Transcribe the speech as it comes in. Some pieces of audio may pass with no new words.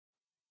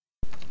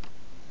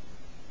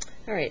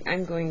Alright,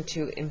 I'm going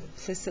to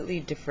implicitly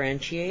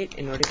differentiate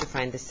in order to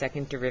find the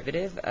second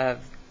derivative of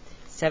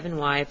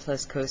 7y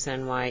plus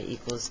cosine y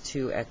equals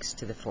 2x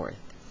to the fourth.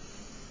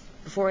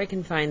 Before I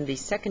can find the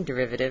second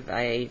derivative,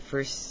 I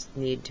first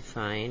need to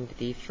find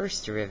the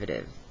first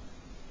derivative.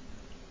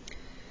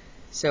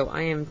 So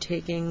I am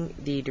taking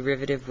the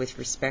derivative with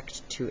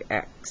respect to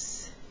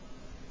x.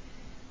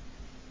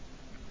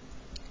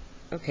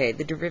 Okay,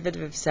 the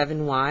derivative of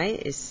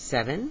 7y is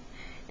 7.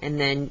 And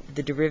then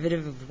the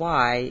derivative of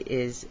y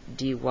is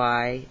dy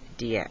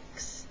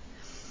dx.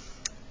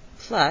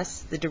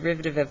 Plus, the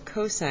derivative of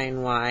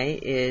cosine y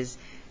is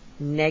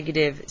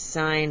negative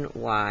sine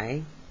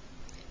y.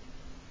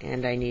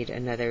 And I need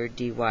another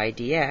dy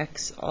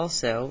dx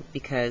also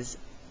because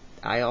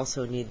I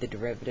also need the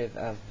derivative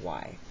of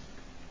y.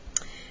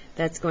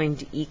 That's going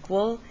to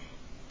equal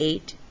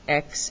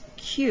 8x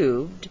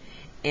cubed,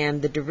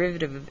 and the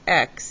derivative of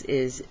x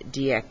is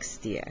dx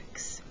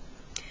dx.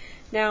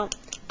 Now,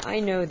 I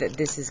know that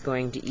this is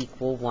going to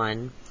equal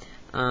 1,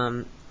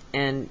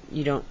 and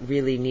you don't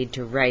really need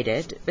to write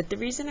it, but the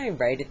reason I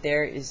write it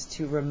there is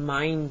to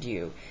remind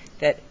you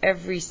that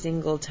every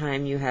single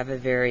time you have a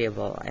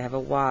variable, I have a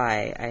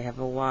y, I have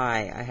a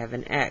y, I have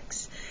an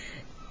x,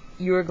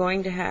 you are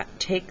going to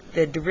take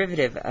the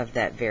derivative of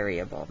that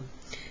variable,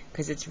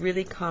 because it's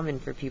really common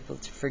for people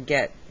to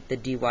forget the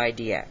dy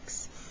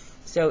dx.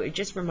 So it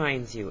just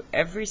reminds you,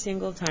 every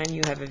single time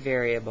you have a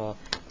variable,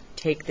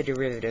 take the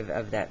derivative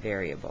of that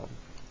variable.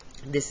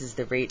 This is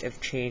the rate of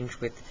change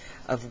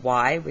of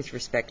y with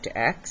respect to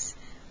x,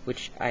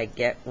 which I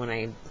get when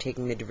I'm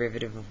taking the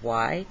derivative of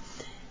y.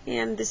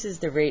 And this is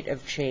the rate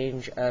of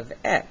change of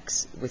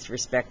x with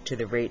respect to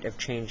the rate of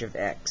change of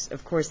x.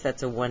 Of course,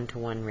 that's a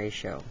 1-to-1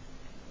 ratio.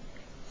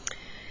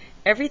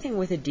 Everything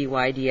with a dy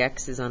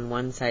dx is on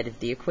one side of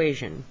the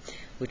equation,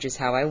 which is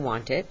how I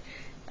want it.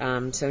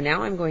 So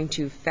now I'm going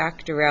to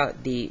factor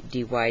out the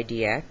dy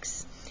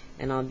dx,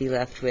 and I'll be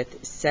left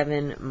with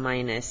 7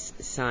 minus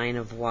sine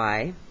of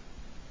y.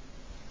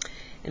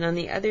 And on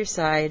the other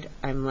side,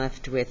 I'm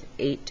left with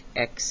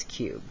 8x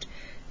cubed,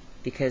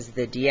 because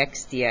the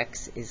dx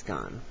dx is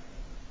gone.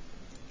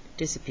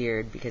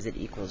 Disappeared because it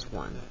equals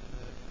 1.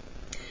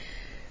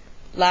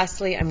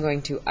 Lastly, I'm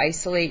going to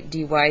isolate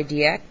dy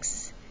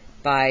dx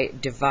by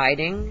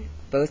dividing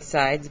both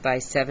sides by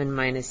 7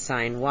 minus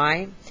sine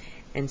y.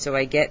 And so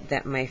I get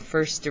that my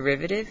first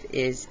derivative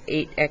is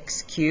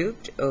 8x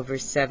cubed over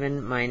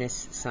 7 minus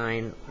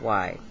sine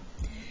y.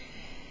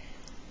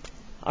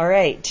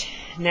 Alright,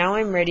 now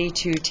I'm ready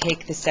to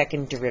take the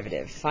second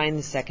derivative, find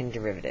the second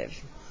derivative.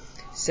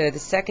 So the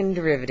second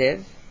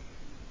derivative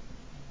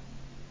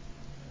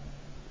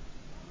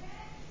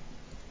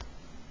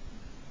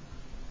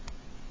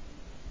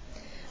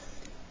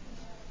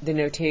the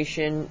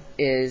notation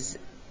is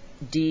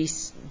d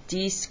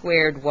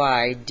squared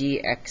y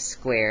dx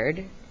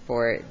squared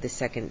for the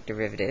second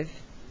derivative.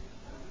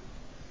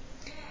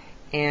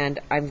 And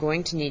I'm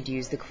going to need to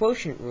use the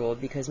quotient rule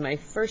because my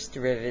first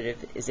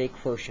derivative is a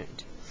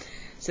quotient.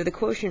 So the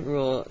quotient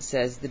rule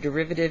says the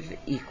derivative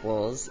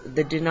equals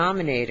the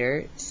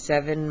denominator,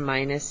 7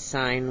 minus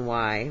sine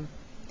y,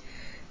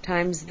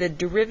 times the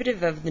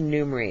derivative of the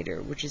numerator,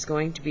 which is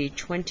going to be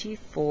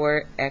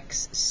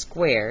 24x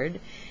squared,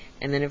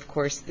 and then of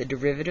course the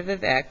derivative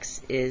of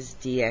x is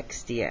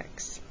dx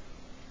dx,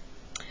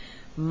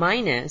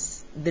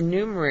 minus the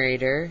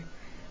numerator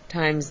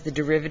times the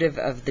derivative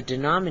of the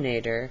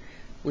denominator,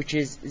 which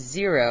is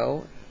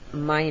 0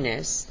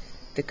 minus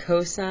the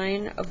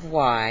cosine of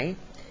y.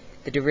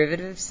 The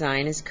derivative of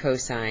sine is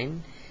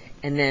cosine,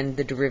 and then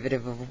the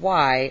derivative of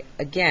y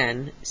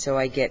again, so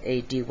I get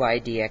a dy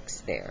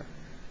dx there.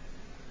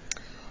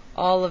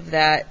 All of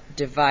that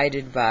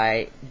divided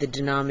by the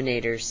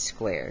denominator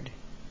squared.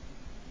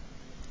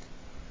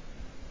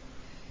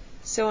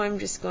 So I'm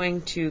just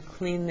going to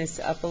clean this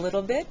up a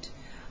little bit.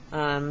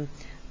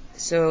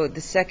 So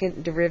the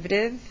second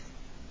derivative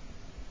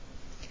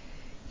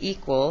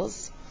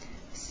equals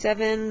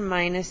 7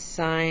 minus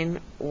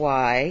sine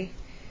y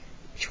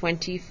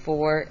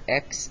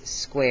 24x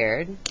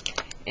squared,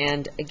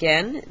 and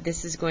again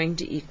this is going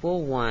to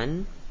equal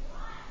 1,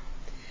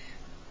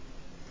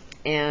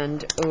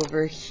 and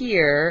over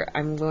here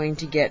I'm going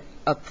to get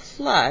a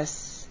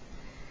plus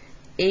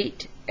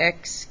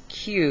 8x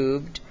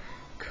cubed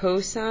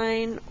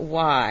cosine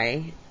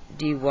y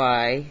dy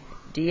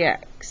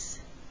dx,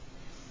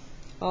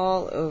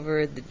 all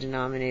over the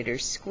denominator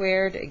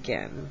squared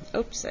again.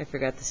 Oops, I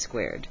forgot the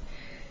squared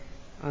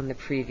on the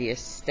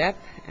previous step.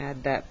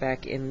 Add that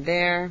back in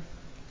there.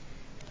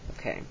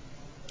 Okay.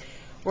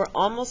 We're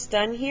almost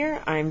done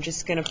here. I'm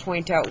just going to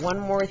point out one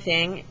more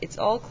thing. It's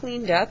all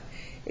cleaned up,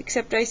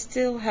 except I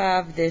still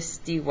have this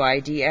dy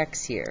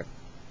dx here.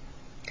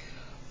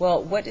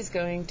 Well, what is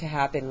going to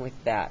happen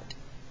with that?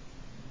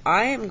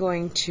 I am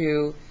going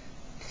to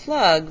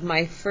plug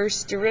my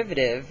first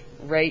derivative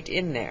right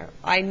in there.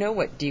 I know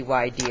what dy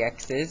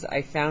dx is.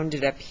 I found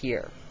it up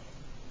here.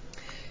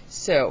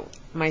 So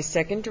my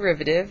second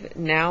derivative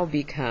now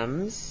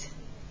becomes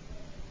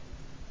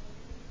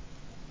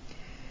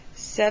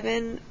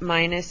 7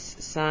 minus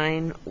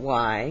sine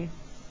y,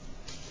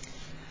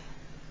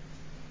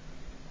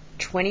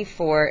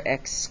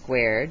 24x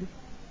squared,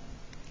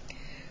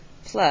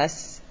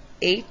 plus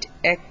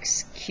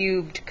 8x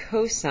cubed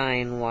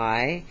cosine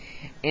y,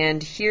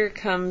 and here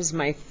comes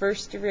my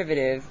first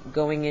derivative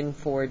going in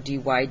for dy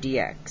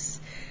dx.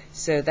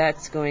 So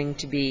that's going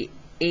to be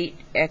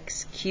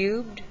 8x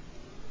cubed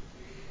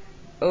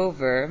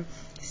over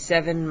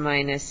 7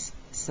 minus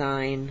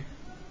sine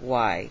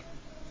y.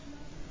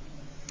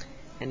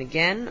 And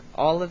again,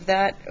 all of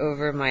that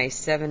over my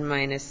 7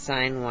 minus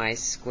sine y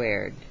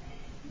squared.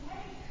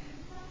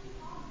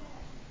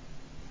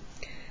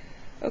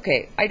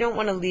 Okay, I don't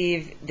want to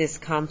leave this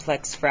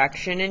complex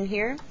fraction in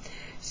here,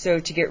 so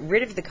to get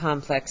rid of the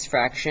complex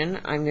fraction,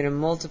 I'm going to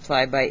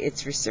multiply by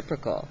its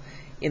reciprocal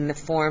in the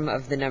form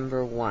of the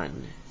number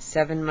 1.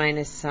 7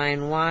 minus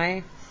sine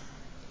y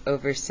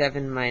over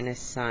 7 minus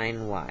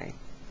sine y.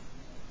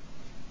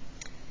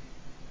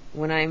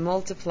 When I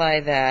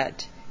multiply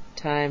that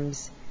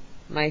times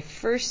my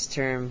first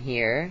term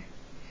here,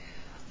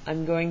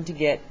 I'm going to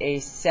get a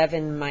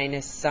 7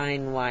 minus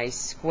sine y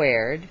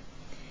squared.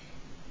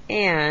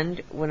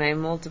 And when I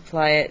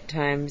multiply it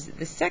times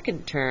the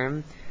second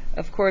term,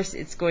 of course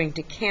it's going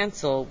to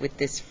cancel with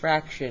this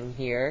fraction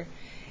here,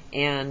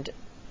 and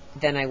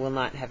then I will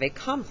not have a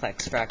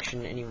complex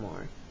fraction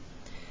anymore.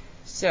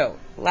 So,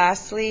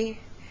 lastly,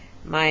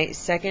 my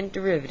second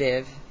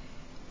derivative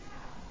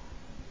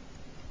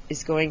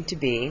is going to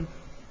be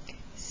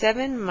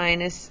 7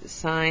 minus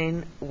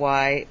sine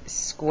y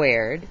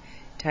squared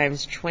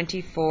times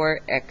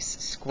 24x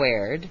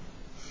squared,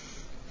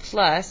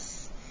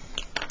 plus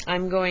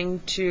I'm going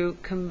to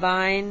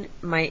combine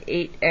my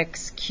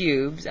 8x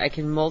cubes. I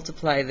can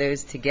multiply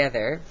those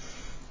together,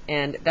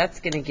 and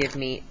that's going to give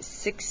me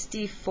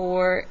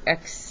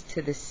 64x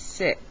to the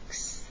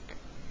 6th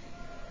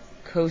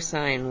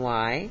cosine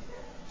y.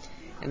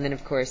 And then,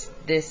 of course,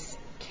 this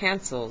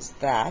cancels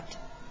that.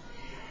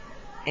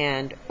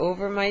 And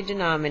over my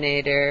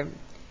denominator,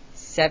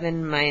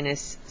 7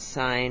 minus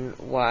sine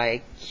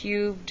y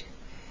cubed,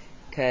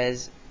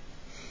 because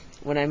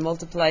when I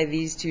multiply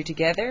these two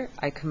together,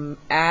 I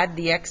add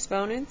the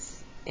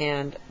exponents,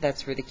 and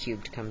that's where the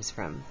cubed comes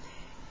from.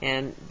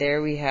 And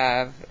there we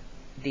have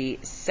the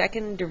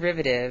second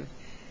derivative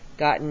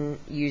gotten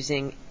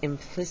using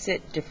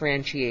implicit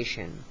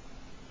differentiation,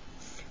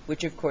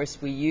 which of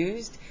course we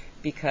used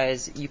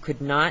because you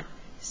could not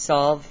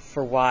solve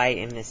for y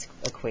in this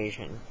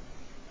equation.